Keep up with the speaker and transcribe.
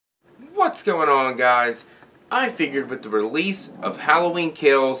What's going on, guys? I figured with the release of Halloween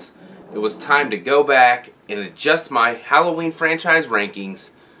Kills, it was time to go back and adjust my Halloween franchise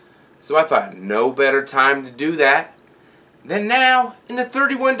rankings. So I thought no better time to do that than now in the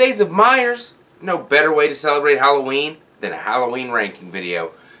 31 Days of Myers. No better way to celebrate Halloween than a Halloween ranking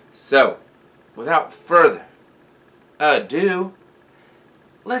video. So, without further ado,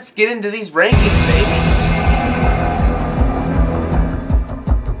 let's get into these rankings, baby.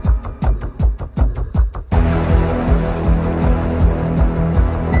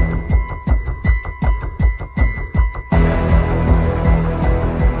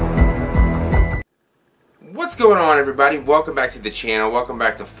 What's going on, everybody? Welcome back to the channel. Welcome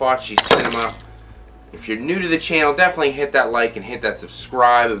back to Faccis Cinema. If you're new to the channel, definitely hit that like and hit that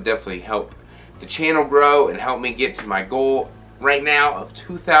subscribe. It would definitely help the channel grow and help me get to my goal right now of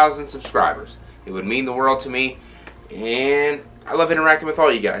 2,000 subscribers. It would mean the world to me, and I love interacting with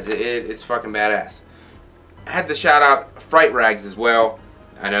all you guys. It's fucking badass. I had to shout out Fright Rags as well.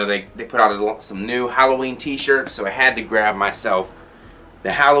 I know they put out some new Halloween t-shirts, so I had to grab myself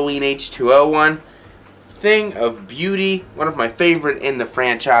the Halloween H2O one. Thing of beauty, one of my favorite in the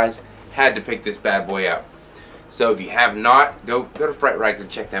franchise. Had to pick this bad boy up. So if you have not, go to Fright Rags and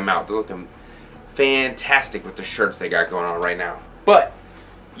check them out. They're looking fantastic with the shirts they got going on right now. But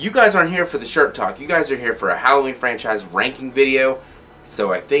you guys aren't here for the shirt talk. You guys are here for a Halloween franchise ranking video.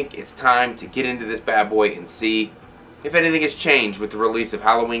 So I think it's time to get into this bad boy and see if anything has changed with the release of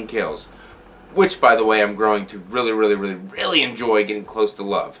Halloween Kills, which, by the way, I'm growing to really enjoy, getting close to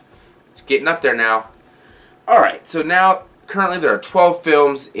love. It's getting up there now. Alright, so now, currently there are 12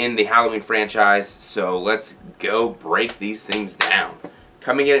 films in the Halloween franchise, so let's go break these things down.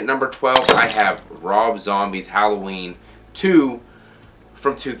 Coming in at number 12, I have Rob Zombie's Halloween 2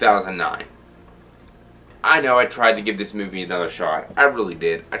 from 2009. I know I tried to give this movie another shot. I really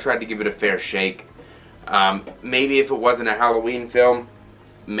did. I tried to give it a fair shake. Maybe if it wasn't a Halloween film,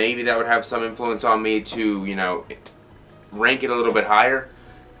 maybe that would have some influence on me to, you know, rank it a little bit higher.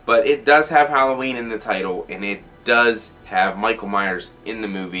 But it does have Halloween in the title, and it does have Michael Myers in the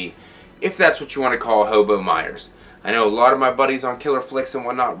movie, if that's what you want to call Hobo Myers. I know a lot of my buddies on Killer Flicks and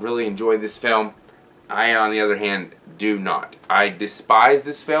whatnot really enjoy this film. I, on the other hand, do not. I despise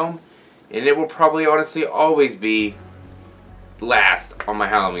this film, and it will probably honestly always be last on my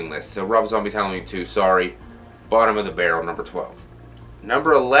Halloween list. So Rob Zombie's Halloween 2, sorry. Bottom of the barrel, number 12.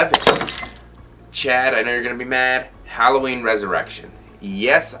 Number 11, Chad, I know you're going to be mad, Halloween Resurrection.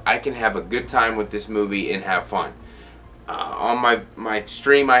 Yes, I can have a good time with this movie and have fun. On my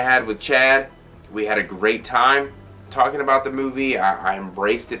stream I had with Chad, we had a great time talking about the movie. I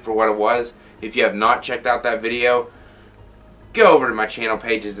embraced it for what it was. If you have not checked out that video, go over to my channel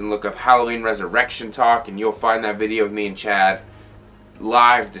pages and look up Halloween Resurrection Talk, and you'll find that video of me and Chad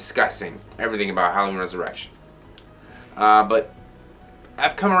live discussing everything about Halloween Resurrection. But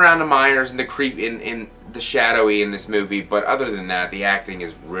I've come around to Myers and the creep in the shadowy in this movie, but other than that, the acting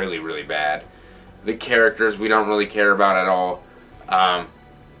is really bad. The characters we don't really care about at all.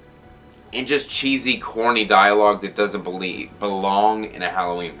 And just cheesy, corny dialogue that doesn't belong in a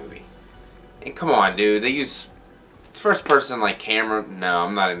Halloween movie. And come on, dude, they use first person like camera. No,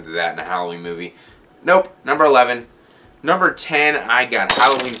 I'm not into that in a Halloween movie. Nope, number 11. Number 10, I got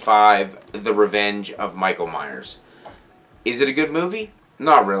Halloween 5, The Revenge of Michael Myers. Is it a good movie?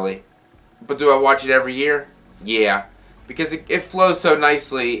 Not really. But do I watch it every year? Yeah. Because it flows so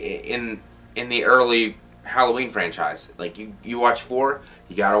nicely in the early Halloween franchise. Like, you watch 4,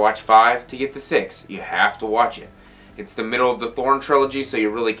 you gotta watch 5 to get to 6. You have to watch it. It's the middle of the Thorn trilogy, so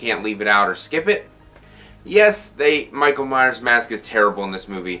you really can't leave it out or skip it. Yes, Michael Myers' mask is terrible in this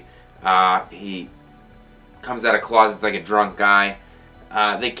movie. He comes out of closets like a drunk guy.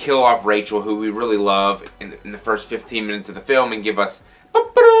 They kill off Rachel, who we really love, in the first 15 minutes of the film, and give us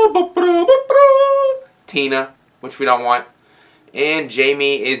Tina, which we don't want. And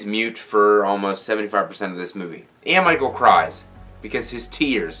Jamie is mute for almost 75% of this movie. And Michael cries because his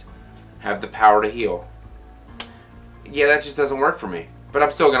tears have the power to heal. Yeah, that just doesn't work for me. But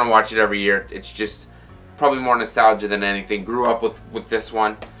I'm still going to watch it every year. It's just probably more nostalgia than anything. Grew up with this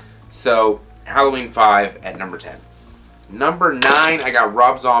one. So, Halloween 5 at number 10. Number 9, I got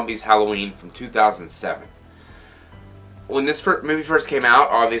Rob Zombie's Halloween from 2007. When this movie first came out,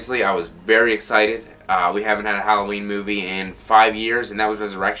 obviously, I was very excited. We haven't had a Halloween movie in 5 years, and that was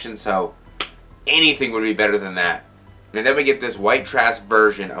Resurrection, so anything would be better than that. And then we get this white trash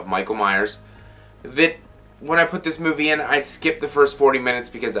version of Michael Myers that, when I put this movie in, I skipped the first 40 minutes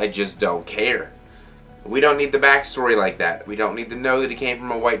because I just don't care. We don't need the backstory like that. We don't need to know that he came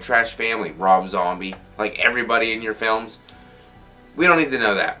from a white trash family, Rob Zombie, like everybody in your films. We don't need to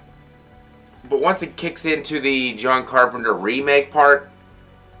know that. But once it kicks into the John Carpenter remake part,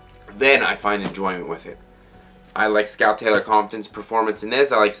 then I find enjoyment with it. I like Scout Taylor Compton's performance in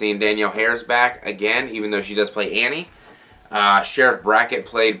this. I like seeing Danielle Harris back again, even though she does play Annie. Sheriff Brackett,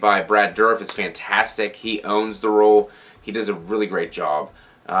 played by Brad Dourif, is fantastic. He owns the role. He does a really great job.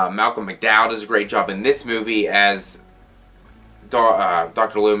 Malcolm McDowell does a great job in this movie as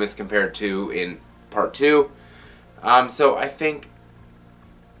Dr. Loomis compared to in Part 2. So I think,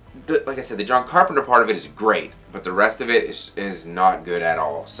 like I said, the John Carpenter part of it is great, but the rest of it is not good at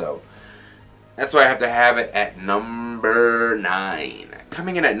all. So that's why I have to have it at number 9.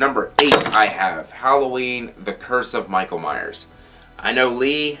 Coming in at number 8, I have Halloween, The Curse of Michael Myers. I know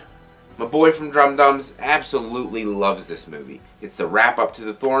Lee, my boy from Drum Dums, absolutely loves this movie. It's the wrap-up to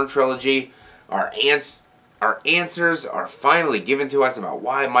the Thorn trilogy. Our answers are finally given to us about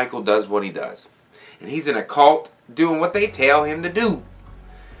why Michael does what he does. And he's in a cult doing what they tell him to do.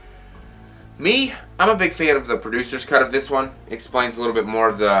 Me, I'm a big fan of the producer's cut of this one. It explains a little bit more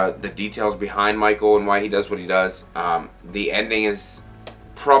of the details behind Michael and why he does what he does. The ending is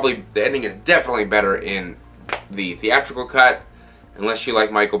definitely better in the theatrical cut, unless you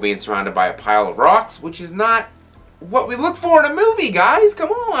like Michael being surrounded by a pile of rocks, which is not what we look for in a movie, guys.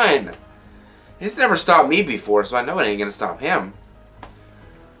 Come on. It's never stopped me before, so I know it ain't gonna stop him.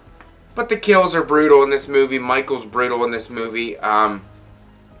 But the kills are brutal in this movie. Michael's brutal in this movie.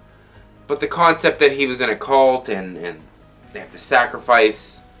 But the concept that he was in a cult and they have to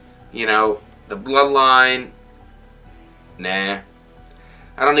sacrifice, you know, the bloodline. Nah.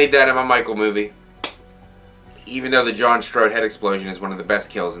 I don't need that in my Michael movie. Even though the John Strode head explosion is one of the best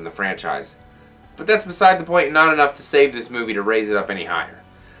kills in the franchise. But that's beside the point, not enough to save this movie to raise it up any higher.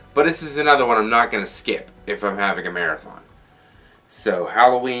 But this is another one I'm not going to skip if I'm having a marathon. So,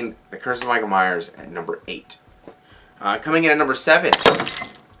 Halloween, The Curse of Michael Myers at number 8. Coming in at number 7,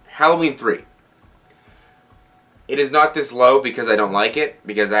 Halloween 3. It is not this low because I don't like it,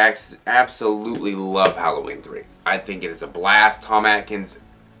 because I absolutely love Halloween 3. I think it is a blast. Tom Atkins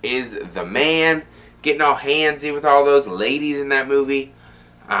is the man, getting all handsy with all those ladies in that movie.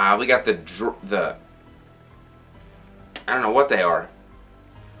 We got the I don't know what they are.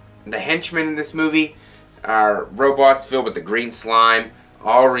 The henchmen in this movie are robots filled with the green slime.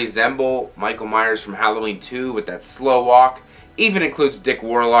 All resemble Michael Myers from Halloween 2 with that slow walk. Even includes Dick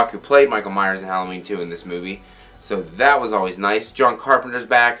Warlock, who played Michael Myers in Halloween 2 in this movie. So that was always nice. John Carpenter's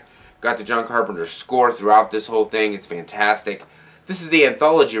back. Got the John Carpenter score throughout this whole thing. It's fantastic. This is the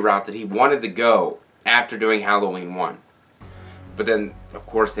anthology route that he wanted to go after doing Halloween 1. But then, of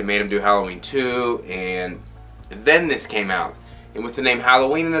course, they made him do Halloween 2, and then this came out. And with the name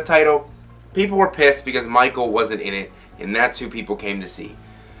Halloween in the title, people were pissed because Michael wasn't in it, and that's who people came to see.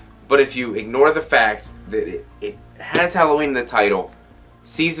 But if you ignore the fact that it has Halloween in the title,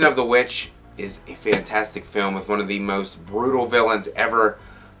 Season of the Witch is a fantastic film with one of the most brutal villains ever,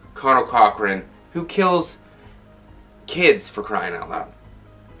 Conal Cochran, who kills kids, for crying out loud.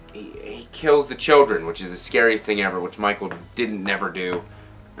 He kills the children, which is the scariest thing ever, which Michael didn't never do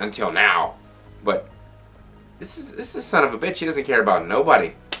until now. But this is a son of a bitch. He doesn't care about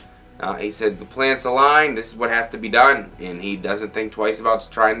nobody. He said the planets align, this is what has to be done, and he doesn't think twice about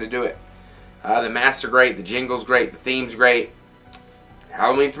trying to do it. The masks are great, the jingle's great, the theme's great.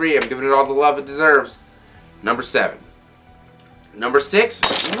 Halloween 3, I'm giving it all the love it deserves. Number 7. Number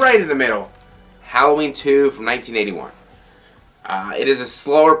 6, right in the middle, Halloween 2 from 1981. It is a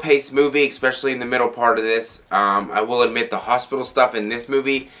slower paced movie, especially in the middle part of this. I will admit the hospital stuff in this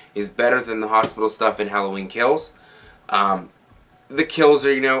movie is better than the hospital stuff in Halloween Kills. The kills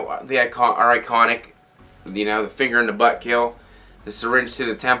are, are iconic. The finger in the butt kill, the syringe to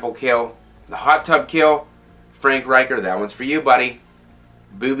the temple kill, the hot tub kill. Frank Riker, that one's for you, buddy.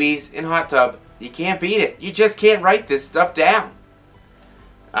 Boobies in hot tub. You can't beat it. You just can't write this stuff down.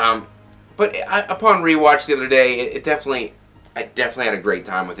 But upon rewatch the other day, I definitely had a great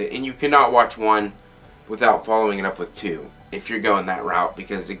time with it. And you cannot watch one without following it up with 2 if you're going that route,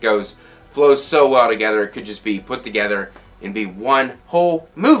 because it flows so well together. It could just be put together and be one whole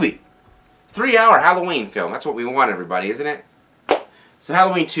movie. 3-hour Halloween film. That's what we want, everybody, isn't it? So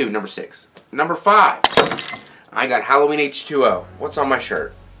Halloween 2, number 6. Number 5, I got Halloween H2O. What's on my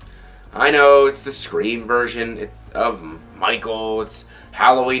shirt? I know it's the Scream version of Michael. It's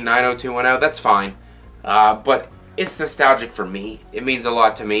Halloween 90210. That's fine. But it's nostalgic for me. It means a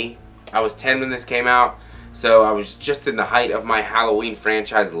lot to me. I was 10 when this came out, so I was just in the height of my Halloween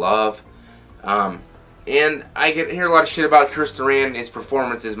franchise love. And I hear a lot of shit about Chris Duran and his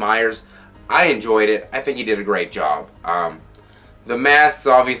performance as Myers. I enjoyed it. I think he did a great job. The masks,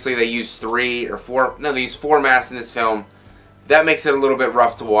 obviously, they use 4 masks in this film. That makes it a little bit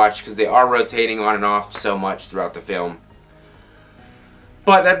rough to watch because they are rotating on and off so much throughout the film.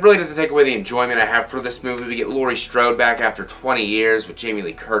 But that really doesn't take away the enjoyment I have for this movie. We get Laurie Strode back after 20 years with Jamie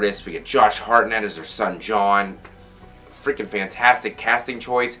Lee Curtis. We get Josh Hartnett as her son John. Freaking fantastic casting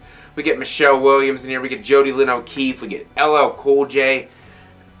choice. We get Michelle Williams in here. We get Jodie Lynn O'Keefe. We get LL Cool J.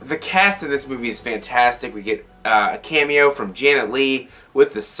 The cast in this movie is fantastic. We get a cameo from Janet Leigh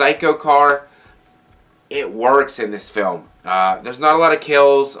with the Psycho car. It works in this film. There's not a lot of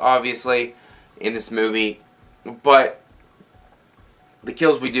kills, obviously, in this movie. But the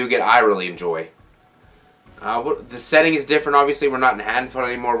kills we do get, I really enjoy. The setting is different, obviously. We're not in Haddonfield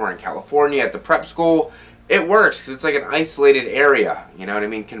anymore. We're in California at the prep school. It works because it's like an isolated area, you know what I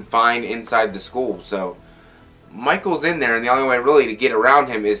mean? Confined inside the school. So Michael's in there, and the only way really to get around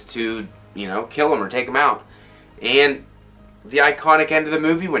him is to, you know, kill him or take him out. And the iconic end of the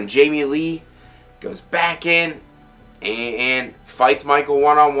movie when Jamie Lee goes back in and fights Michael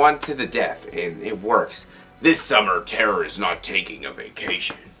one-on-one to the death, and it works. This summer, terror is not taking a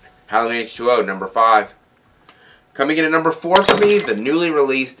vacation. Halloween H2O, number 5. Coming in at number 4 for me, the newly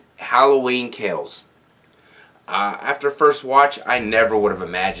released Halloween Kills. After first watch, I never would have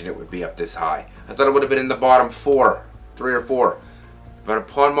imagined it would be up this high. I thought it would have been in the bottom 3 or 4. But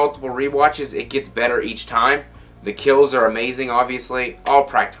upon multiple rewatches, it gets better each time. The kills are amazing, obviously. All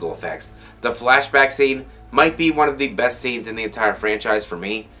practical effects. The flashback scene might be one of the best scenes in the entire franchise for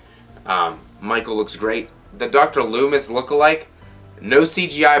me. Michael looks great. The Dr. Loomis lookalike, no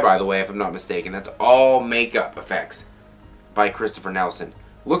CGI, by the way, if I'm not mistaken. That's all makeup effects by Christopher Nelson.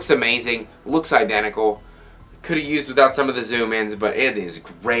 Looks amazing. Looks identical. Could have used without some of the zoom-ins, but it is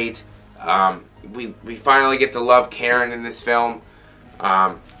great. We finally get to love Karen in this film.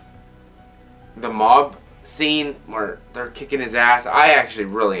 The mob scene where they're kicking his ass, I actually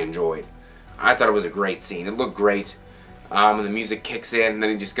really enjoyed. I thought it was a great scene. It looked great. When the music kicks in and then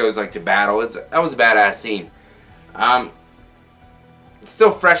he just goes like to battle. That was a badass scene. It's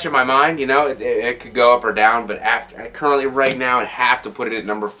still fresh in my mind, you know. It could go up or down, but currently right now I'd have to put it at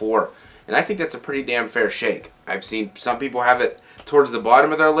number 4. And I think that's a pretty damn fair shake. I've seen some people have it towards the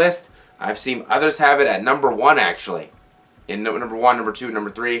bottom of their list. I've seen others have it at number 1, actually. In number 1, number 2, number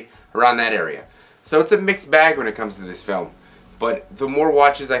 3, around that area. So it's a mixed bag when it comes to this film. But the more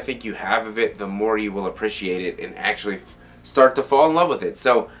watches I think you have of it, the more you will appreciate it and actually start to fall in love with it.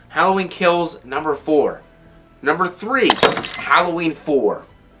 So Halloween Kills, number 4. Number 3, Halloween 4.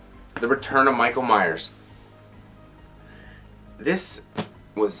 The Return of Michael Myers. This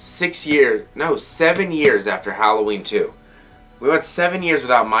was 7 years after Halloween 2. We went 7 years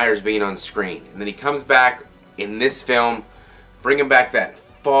without Myers being on screen. And then he comes back in this film, bringing back that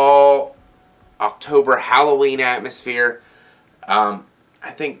fall, October Halloween atmosphere. I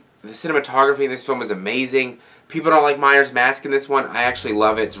think the cinematography in this film is amazing. People don't like Myers' mask in this one. I actually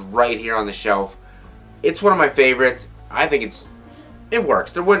love it. It's right here on the shelf. It's one of my favorites. I think it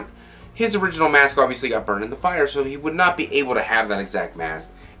works. His original mask obviously got burned in the fire, so he would not be able to have that exact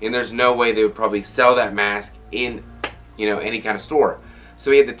mask. And there's no way they would probably sell that mask in, you know, any kind of store.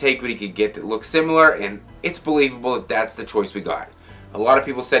 So he had to take what he could get that looks similar, and it's believable that that's the choice we got. A lot of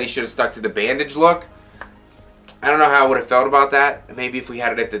people said he should have stuck to the bandage look. I don't know how I would have felt about that. Maybe if we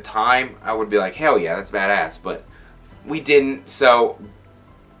had it at the time, I would be like, hell yeah, that's badass. But we didn't, so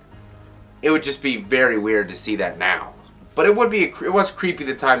it would just be very weird to see that now. But it was creepy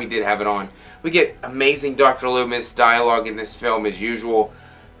the time he did have it on. We get amazing Dr. Loomis dialogue in this film as usual.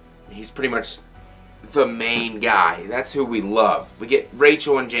 He's pretty much the main guy. That's who we love. We get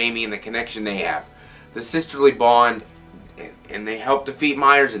Rachel and Jamie and the connection they have. The sisterly bond, and they help defeat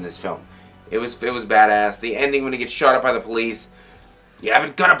Myers in this film. It was badass. The ending when he gets shot up by the police. You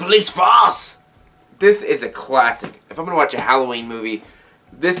haven't got a police force! This is a classic. If I'm going to watch a Halloween movie,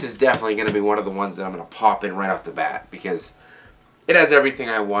 this is definitely going to be one of the ones that I'm going to pop in right off the bat. Because it has everything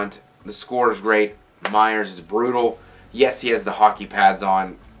I want. The score is great. Myers is brutal. Yes, he has the hockey pads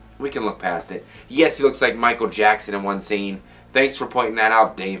on. We can look past it. Yes, he looks like Michael Jackson in one scene. Thanks for pointing that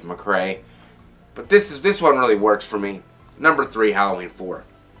out, Dave McCrae. But this one really works for me. Number 3, Halloween 4.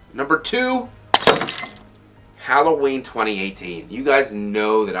 Number 2, Halloween 2018. You guys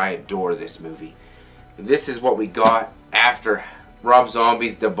know that I adore this movie. This is what we got after Rob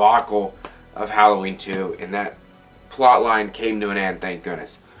Zombie's debacle of Halloween 2, and that plot line came to an end, thank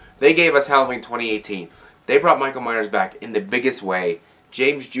goodness. They gave us Halloween 2018. They brought Michael Myers back in the biggest way.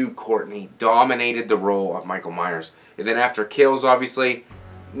 James Jude Courtney dominated the role of Michael Myers. And then after Kills, obviously,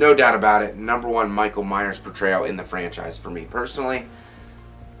 no doubt about it, number 1 Michael Myers portrayal in the franchise for me personally.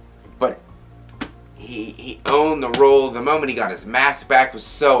 But he owned the role. The moment he got his mask back was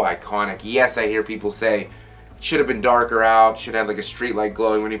so iconic. Yes, I hear people say should have been darker out, should have like a street light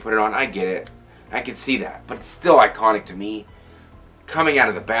glowing when he put it on. I get it. I can see that. But it's still iconic to me. Coming out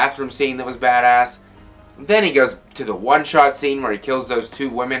of the bathroom scene that was badass. Then he goes to the one-shot scene where he kills those two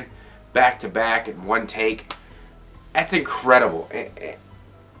women back to back in one take. That's incredible.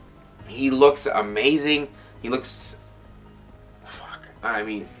 He looks amazing. He looks... Fuck. I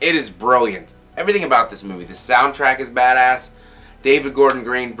mean, it is brilliant. Everything about this movie. The soundtrack is badass. David Gordon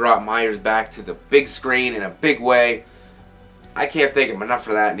Green brought Myers back to the big screen in a big way. I can't thank him enough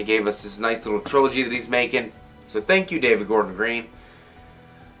for that, and he gave us this nice little trilogy that he's making. So thank you, David Gordon Green.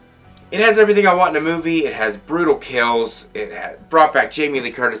 It has everything I want in a movie. It has brutal kills. It brought back Jamie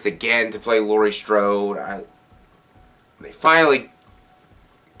Lee Curtis again to play Laurie Strode. They finally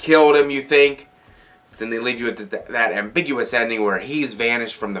killed him, you think. But then they leave you with that ambiguous ending where he's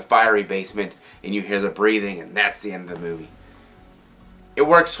vanished from the fiery basement and you hear the breathing, and that's the end of the movie. It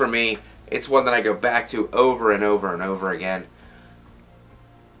works for me. It's one that I go back to over and over and over again.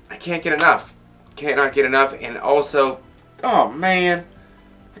 I can't get enough. Cannot get enough. And also, oh man,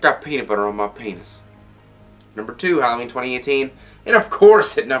 I got peanut butter on my penis. Number 2, Halloween 2018. And of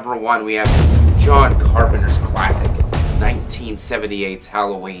course at number 1 we have John Carpenter's classic 1978's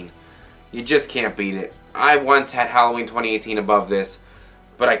Halloween. You just can't beat it. I once had Halloween 2018 above this,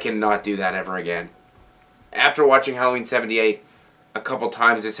 but I cannot do that ever again. After watching Halloween 78 a couple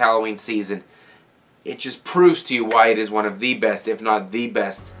times this Halloween season, it just proves to you why it is one of the best, if not the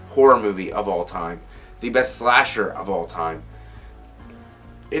best, horror movie of all time. The best slasher of all time.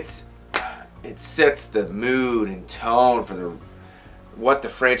 It sets the mood and tone for what the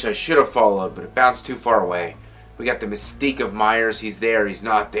franchise should have followed, but it bounced too far away. We got the mystique of Myers. He's there, he's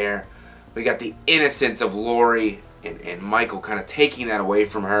not there. We got the innocence of Laurie and Michael kind of taking that away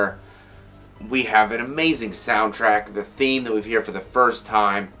from her. We have an amazing soundtrack. The theme that we've heard for the first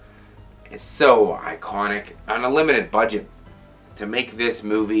time. It's so iconic. On a limited budget to make this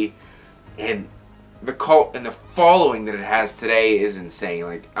movie, and the cult and the following that it has today is insane.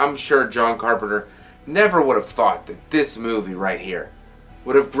 Like, I'm sure John Carpenter never would have thought that this movie right here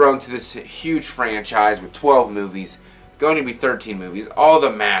would have grown to this huge franchise with 12 movies, going to be 13 movies, all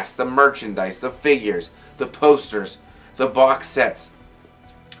the masks, the merchandise, the figures, the posters, the box sets.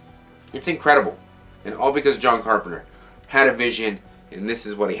 It's incredible. And all because John Carpenter had a vision, and this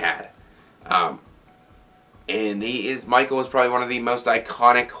is what he had. And Michael is probably one of the most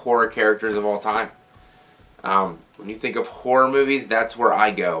iconic horror characters of all time. When you think of horror movies, that's where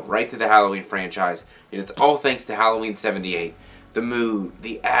I go, right to the Halloween franchise. And it's all thanks to Halloween 78. The mood,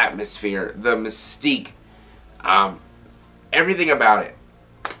 the atmosphere, the mystique, everything about it.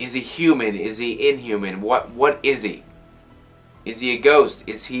 Is he human? Is he inhuman? What is he? Is he a ghost?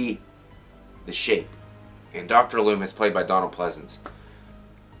 Is he the Shape? And Dr. Loomis, played by Donald Pleasence.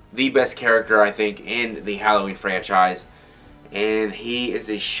 The best character, I think, in the Halloween franchise. And he is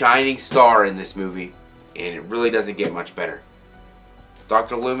a shining star in this movie. And it really doesn't get much better.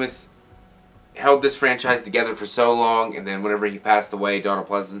 Dr. Loomis held this franchise together for so long, and then whenever he passed away, Donald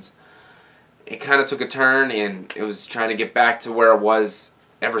Pleasence, it kind of took a turn, and it was trying to get back to where it was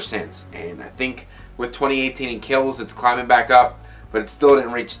ever since. And I think with 2018 and Kills, it's climbing back up, but it still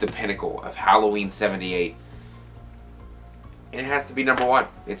didn't reach the pinnacle of Halloween 78. And it has to be number 1.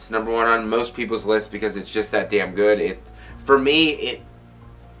 It's number 1 on most people's list because it's just that damn good. For me,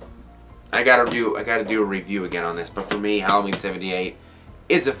 I gotta do a review again on this, but for me, Halloween 78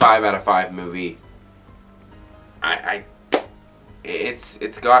 is a 5 out of 5 movie. It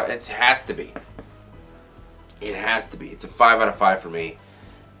has to be. It has to be. It's a 5 out of 5 for me.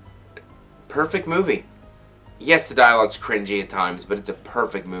 Perfect movie. Yes, the dialogue's cringy at times, but it's a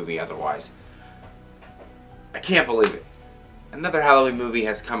perfect movie otherwise. I can't believe it. Another Halloween movie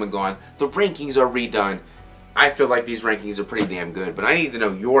has come and gone. The rankings are redone. I feel like these rankings are pretty damn good, but I need to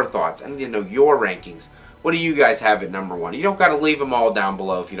know your thoughts. I need to know your rankings. What do you guys have at number 1? You don't got to leave them all down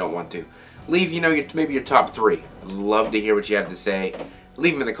below if you don't want to. Leave, maybe your top 3. I'd love to hear what you have to say.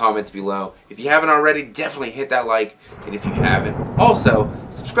 Leave them in the comments below. If you haven't already, definitely hit that like. And if you haven't, also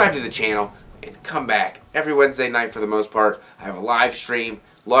subscribe to the channel and come back every Wednesday night for the most part. I have a live stream,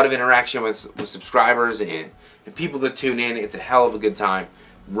 a lot of interaction with subscribers and people that tune in. It's a hell of a good time.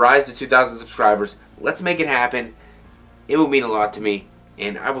 Rise to 2,000 subscribers. Let's make it happen. It will mean a lot to me.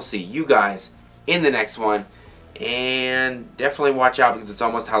 And I will see you guys in the next one. And definitely watch out because it's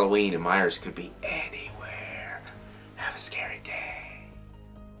almost Halloween and Myers could be anywhere. Have a scary